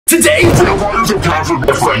Today, vampires have captured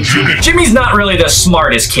my friend Jimmy. Jimmy's not really the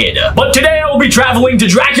smartest kid, but today I will be traveling to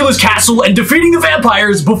Dracula's castle and defeating the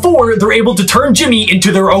vampires before they're able to turn Jimmy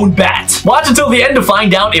into their own bat. Watch until the end to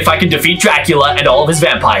find out if I can defeat Dracula and all of his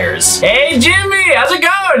vampires. Hey Jimmy, how's it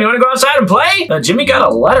going? You wanna go outside and play? Jimmy got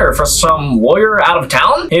a letter from some lawyer out of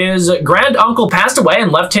town. His grand uncle passed away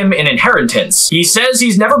and left him an inheritance. He says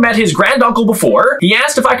he's never met his grand uncle before. He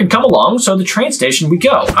asked if I could come along, so the train station we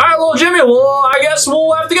go. All right, little Jimmy, well, I guess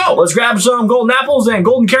we'll have to go. Let's grab some golden apples and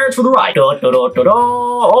golden carrots for the ride.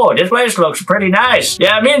 Oh, this place looks pretty nice.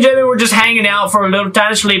 Yeah, me and Jimmy were just hanging out for a little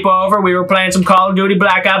tiny sleepover. We were playing some Call of Duty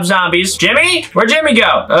Black Ops Zombies. Jimmy? Where'd Jimmy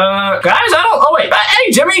go? Guys, oh wait.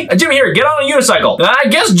 Hey, Jimmy. Jimmy, here, get on a unicycle. I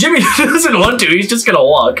guess Jimmy doesn't want to. He's just gonna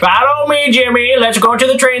walk. Follow me, Jimmy. Let's go to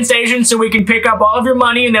the train station so we can pick up all of your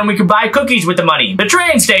money and then we can buy cookies with the money. The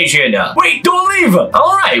train station. Wait, don't leave.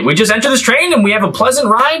 All right, we just enter this train and we have a pleasant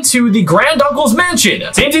ride to the grand uncle's mansion.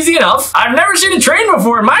 Seems easy enough. I've never seen a train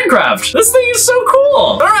before in Minecraft. This thing is so cool.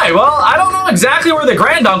 All right, well, I don't know exactly where the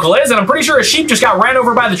grand uncle is, and I'm pretty sure a sheep just got ran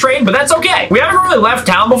over by the train, but that's okay. We haven't really left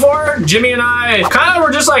town before. Jimmy and I kind of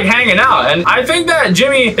were just like hanging out, and I think that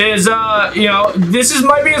Jimmy is, you know,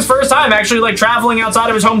 might be his first time actually like traveling outside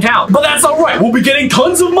of his hometown. But that's all right. We'll be getting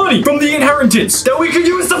tons of money from the inheritance that we could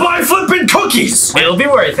use to buy flippin' cookies. It'll be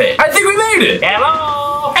worth it. I think we made it.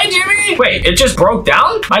 Hello. Hey, Jimmy. Wait, it just broke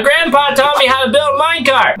down? My grandpa taught me how to build a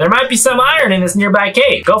minecart. There might be some iron in this nearby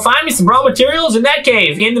cave. Go find me some raw materials in that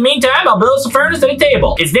cave. In the meantime, I'll build us a furnace and a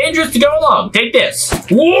table. It's dangerous to go along. Take this.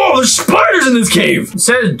 Whoa, there's spiders in this cave. It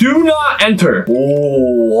says, do not enter.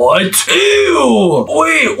 What? Ew.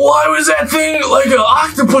 Wait, why was that thing like an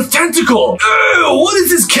octopus tentacle? Ew, what is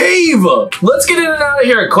this cave? Let's get in and out of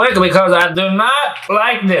here quick because I do not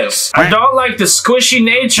like this. I don't like the squishy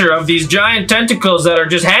nature of these giant tentacles that are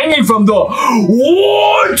just hanging from the...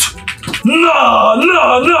 What? Nah,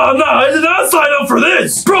 I did not sign up for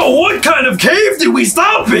this. Bro, what kind of cave did we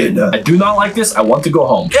stop in? I do not like this. I want to go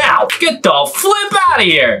home. Ow, get the flip out of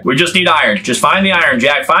here. We just need iron. Just find the iron,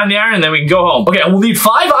 Jack. Find the iron and then we can go home. Okay, we'll need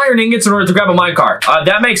 5 iron ingots in order to grab a minecart.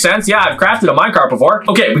 That makes sense. Yeah, I've crafted a minecart before.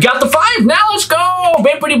 Okay, we got the 5. Now let's go.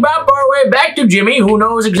 Bippity bop our way back to Jimmy, who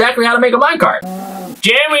knows exactly how to make a minecart.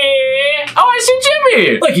 Jimmy! Oh, I see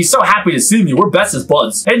Jimmy! Look, he's so happy to see me. We're best as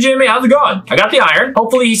buds. Hey, Jimmy, how's it going? I got the iron.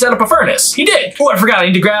 Hopefully he set up a furnace. He did. Oh, I forgot. I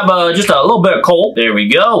need to grab just a little bit of coal. There we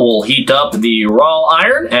go. We'll heat up the raw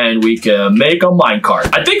iron and we can make a minecart.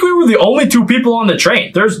 I think we were the only 2 people on the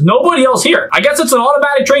train. There's nobody else here. I guess it's an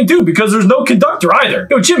automatic train too because there's no conductor either.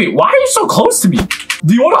 Yo, Jimmy, why are you so close to me?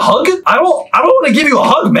 Do you want a hug? I don't want to give you a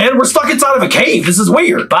hug, man. We're stuck inside of a cave. This is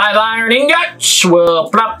weird. 5 iron ingots. We'll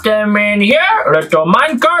plop them in here. Little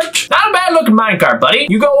minecart. Not a bad looking minecart, buddy.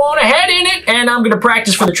 You go on ahead in it, and I'm gonna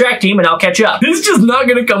practice for the track team, and I'll catch up. This is just not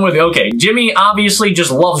gonna come with it. Okay, Jimmy obviously just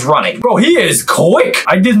loves running. Bro, he is quick.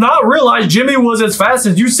 I did not realize Jimmy was as fast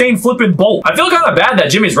as Usain flippin' Bolt. I feel kind of bad that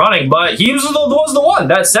Jimmy's running, but he was the one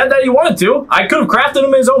that said that he wanted to. I could have crafted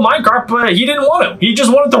him his own minecart, but he didn't want to. He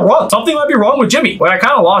just wanted to run. Something might be wrong with Jimmy. Wait, I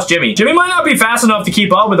kind of lost Jimmy. Jimmy might not be fast enough to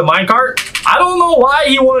keep up with the minecart. I don't know why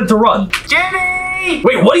he wanted to run. Jimmy!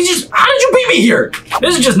 Wait, how did you beat me here?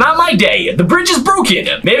 This is just not my day. The bridge is broken.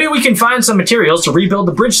 Maybe we can find some materials to rebuild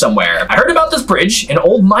the bridge somewhere. I heard about this bridge. An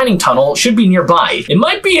old mining tunnel should be nearby. It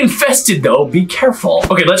might be infested though. Be careful.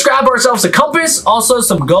 Okay, let's grab ourselves a compass. Also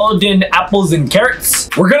some golden apples and carrots.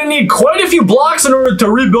 We're gonna need quite a few blocks in order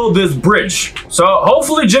to rebuild this bridge. So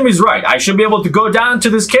hopefully Jimmy's right. I should be able to go down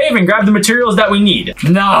to this cave and grab the materials that we need.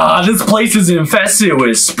 Nah, this place is infested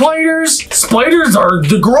with spiders. Spiders are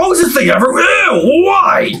the grossest thing ever. Ew,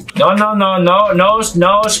 why? No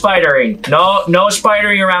spidering. No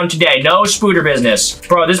spidering around today. No spooder business.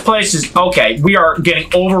 Bro, this place is... Okay, we are getting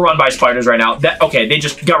overrun by spiders right now. Okay, they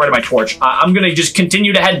just got rid of my torch. I'm gonna just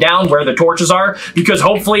continue to head down where the torches are because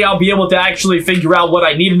hopefully I'll be able to actually figure out what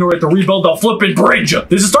I need in order to rebuild the flippin' bridge.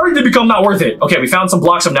 This is starting to become not worth it. Okay, we found some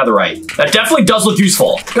blocks of netherite. That definitely does look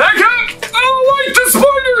useful. I don't like the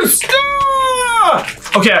spiders! Ah!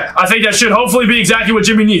 Okay, I think that should hopefully be exactly what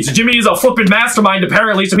Jimmy needs. Jimmy is a flippin' mastermind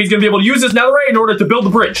apparently, so he's gonna be able to use this netherite in order to build the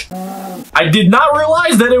bridge. I did not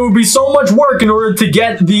realize that it would be so much work in order to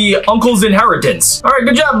get the uncle's inheritance. All right,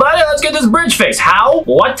 good job, buddy. Let's get this bridge fixed. How?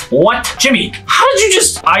 What? Jimmy, how did you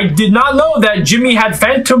just... I did not know that Jimmy had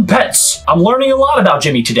phantom pets. I'm learning a lot about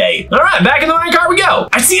Jimmy today. All right, back in the minecart we go.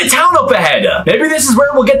 I see a town up ahead. Maybe this is where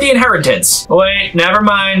we'll get the inheritance. Wait, never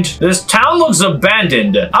mind. This town looks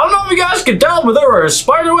abandoned. I don't know if you guys can tell, but there were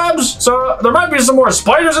spider webs, so there might be some more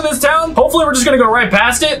spiders in this town. Hopefully, we're just gonna go right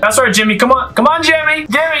past it. That's right, Jimmy. Come on, Jimmy.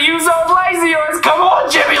 Jimmy, use those I see yours. Come on,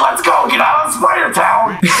 Jimmy, let's go. Get out of Spider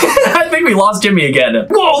Town. I think we lost Jimmy again.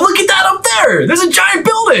 Whoa, look at that up there. There's a giant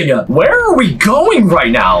building. Where are we going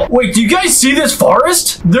right now? Wait, do you guys see this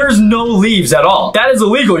forest? There's no leaves at all. That is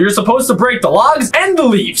illegal. You're supposed to break the logs and the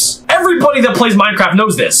leaves. Everybody that plays Minecraft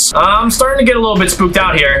knows this. I'm starting to get a little bit spooked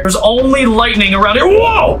out here. There's only lightning around here.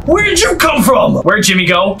 Whoa! Where did you come from? Where'd Jimmy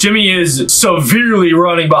go? Jimmy is severely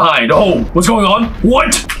running behind. Oh, what's going on?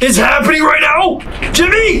 What is happening right now?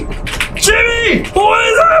 Jimmy! Jimmy! What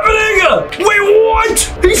is happening? Wait, what?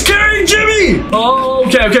 He's carrying Jimmy! Oh,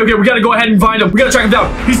 okay. We gotta go ahead and find him. We gotta track him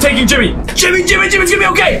down. He's taking Jimmy. Jimmy's gonna be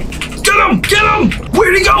okay. Get him!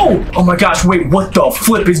 Where'd he go? Oh my gosh, wait, what the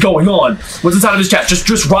flip is going on? What's inside of his chest?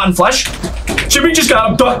 Just rotten flesh? Jimmy just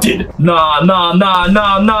got abducted. Nah,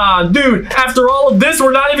 dude. After all of this,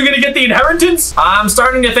 we're not even gonna get the inheritance? I'm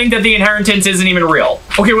starting to think that the inheritance isn't even real.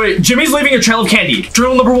 Okay, wait, Jimmy's leaving a trail of candy.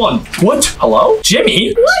 Journal number 1. What? Hello?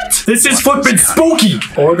 Jimmy? What? This is flippin' spooky.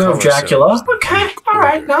 Order of Dracula. Okay, all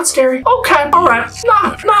right, not scary. Okay, all right,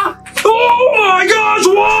 nah. Oh my gosh,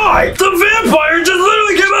 why? The vampire just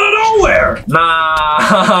literally came out of nowhere. Nah,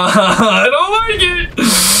 I don't like it.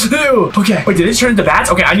 Ew. Okay, wait, did it turn into bats?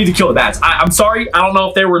 Okay, I need to kill the bats. I'm sorry, I don't know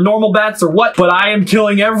if they were normal bats or what, but I am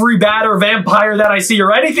killing every bat or vampire that I see,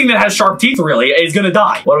 or anything that has sharp teeth really is gonna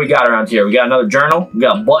die. What do we got around here? We got another journal, we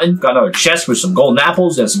got a button, got another chest with some golden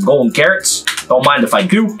apples and some golden carrots. Don't mind if I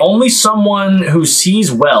do. Only someone who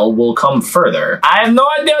sees well will come further. I have no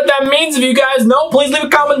idea what that means. If you guys know, please leave a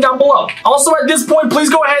comment down below. Also, at this point, please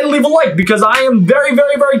go ahead and leave a like, because I am very,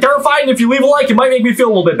 very, very terrified, and if you leave a like, it might make me feel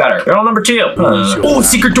a little bit better. Journal number 2. Oh,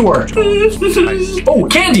 secret door. Oh,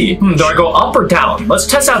 candy. Do I go up or down? Let's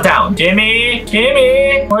test out down. Jimmy,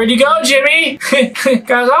 where'd you go, Jimmy? Guys,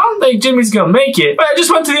 I don't think Jimmy's gonna make it. Wait, I just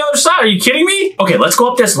went to the other side. Are you kidding me? Okay, let's go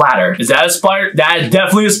up this ladder. Is that a spider? That is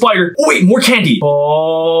definitely a spider. Oh, wait, more candy.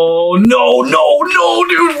 Oh, no,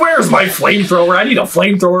 dude. Where's my flamethrower? I need a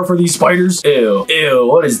flamethrower for these spiders. Ew,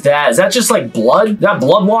 what is that? Is that just like blood? Is that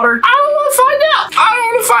blood water? I don't want to find out.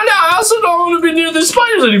 I also don't want to be near the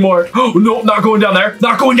spiders anymore. Oh, no, not going down there.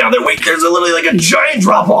 Wait, there's literally like a giant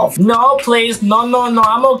drop off. No, please. No,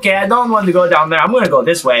 I'm okay. I don't want to go down there. I'm going to go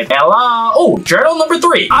this way. Hello? Oh, journal number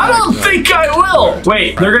 3. I don't think I will.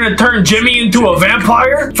 Wait, they're going to turn Jimmy into a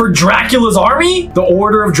vampire for Dracula's army? The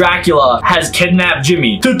Order of Dracula has kidnapped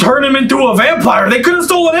Jimmy to turn him into a vampire. They could have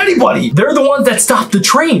stolen anybody. They're the ones that stopped the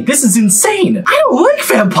train. This is insane. I don't like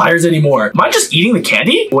vampires anymore. Am I just eating the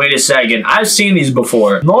candy? Wait a second. I've seen these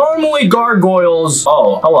before. Normally gargoyles.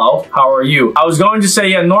 Oh, hello. How are you? I was going to say,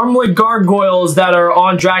 yeah, normally gargoyles that are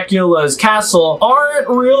on Dracula's castle aren't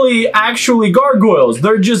really actually gargoyles.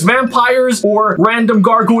 They're just vampires or random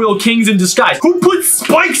gargoyle kings in disguise. Who put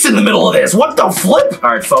spikes in the middle of this? What the flip?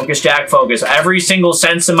 All right, focus, Jack, focus. Every single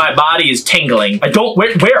sense in my body is tingling. I don't,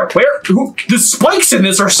 where? Who? The spikes in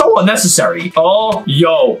this are so unnecessary. Oh,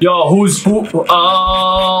 yo, who?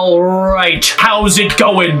 All right, how's it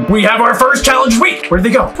going? We have our first challenge. Wait, where'd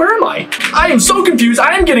they go? Where am I? I am so confused.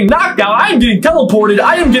 I am getting knocked out. I am getting teleported.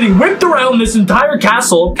 I am getting whipped around this entire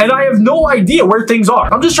castle, and I have no idea where things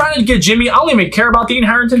are. I'm just trying to get Jimmy. I don't even care about the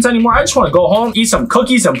inheritance anymore. I just want to go home, eat some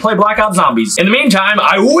cookies, and play Black Ops Zombies. In the meantime,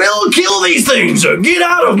 I will kill these things. Get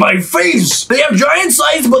out of my face. They have giant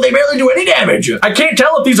size, but they barely do any damage. I can't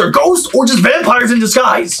tell if these are ghosts or just vampires in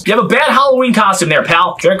disguise. You have a bad Halloween costume there,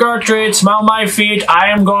 pal. Trick or treat, smell my feet. I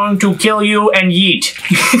am going to kill you and yeet.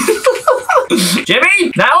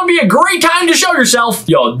 Jimmy, that would be a great time to show yourself.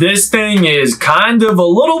 Yo, this thing is kind of a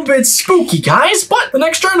little bit spooky, guys, but the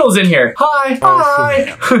next journal's in here. Hi.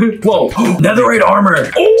 Whoa, netherite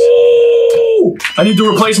armor. Oh, I need to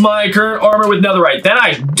replace my current armor with netherite. Then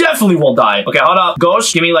I definitely won't die. Okay, hold up.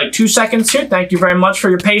 Ghost, give me like 2 seconds here. Thank you very much for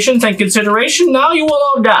your patience and consideration. Now you will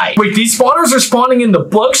all die. Wait, these spawners are spawning in the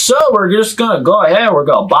book, so we're just gonna go ahead. We're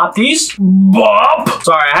gonna bop these. Bop.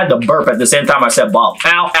 Sorry, I had to burp at the same time I said bop.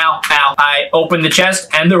 Ow. I opened the chest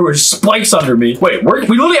and there were spikes under me. Wait,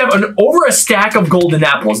 we literally have over a stack of golden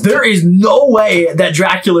apples. There is no way that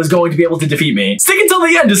Dracula is going to be able to defeat me. Stick until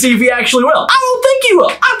the end to see if he actually will. I don't think he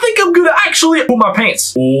will. I think I'm gonna actually put my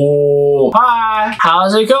pants. Oh, hi.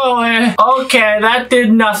 How's it going? Okay, that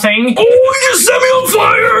did nothing. Oh, he just set me on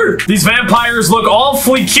fire. These vampires look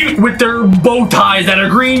awfully cute with their bow ties that are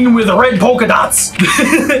green with red polka dots.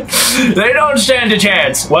 They don't stand a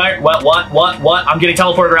chance. What? I'm getting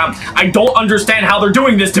teleported around. I don't understand how they're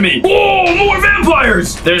doing this to me. Whoa, more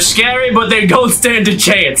vampires! They're scary, but they don't stand a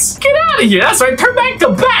chance. Get out of here. That's right. Turn back to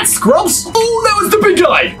bats, scrubs. Oh, that was the big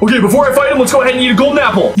guy. Okay, before I fight him, let's go ahead and eat a golden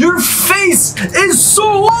apple. Your face is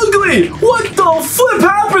so ugly. What the flip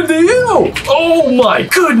happened to you? Oh Oh my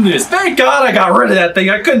goodness. Thank God I got rid of that thing.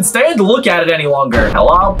 I couldn't stand to look at it any longer.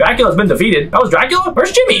 Hello? Dracula's been defeated. That was Dracula?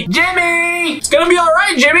 Where's Jimmy? Jimmy! It's gonna be all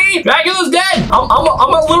right, Jimmy. Dracula's dead. I'm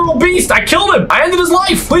a literal beast. I killed him. I ended his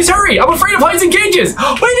life. Please hurry. I'm afraid of heights and cages.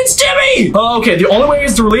 Wait, it's Jimmy! Okay, the only way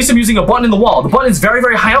is to release him using a button in the wall. The button is very,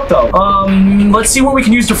 very high up, though. Let's see what we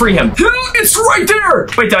can use to free him. It's right there.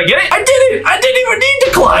 Wait, did I get it? I did it. I didn't even need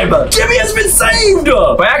to climb. Jimmy has been saved.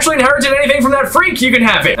 If I actually inherited anything from that freak, you can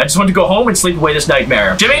have it. I just want to go home and sleep away this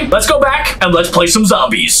nightmare. Jimmy, let's go back and let's play some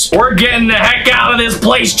zombies. We're getting the heck out of this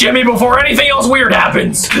place, Jimmy, before anything else weird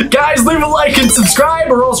happens. Guys, leave a like and subscribe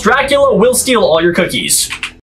or else Dracula will steal all your cookies.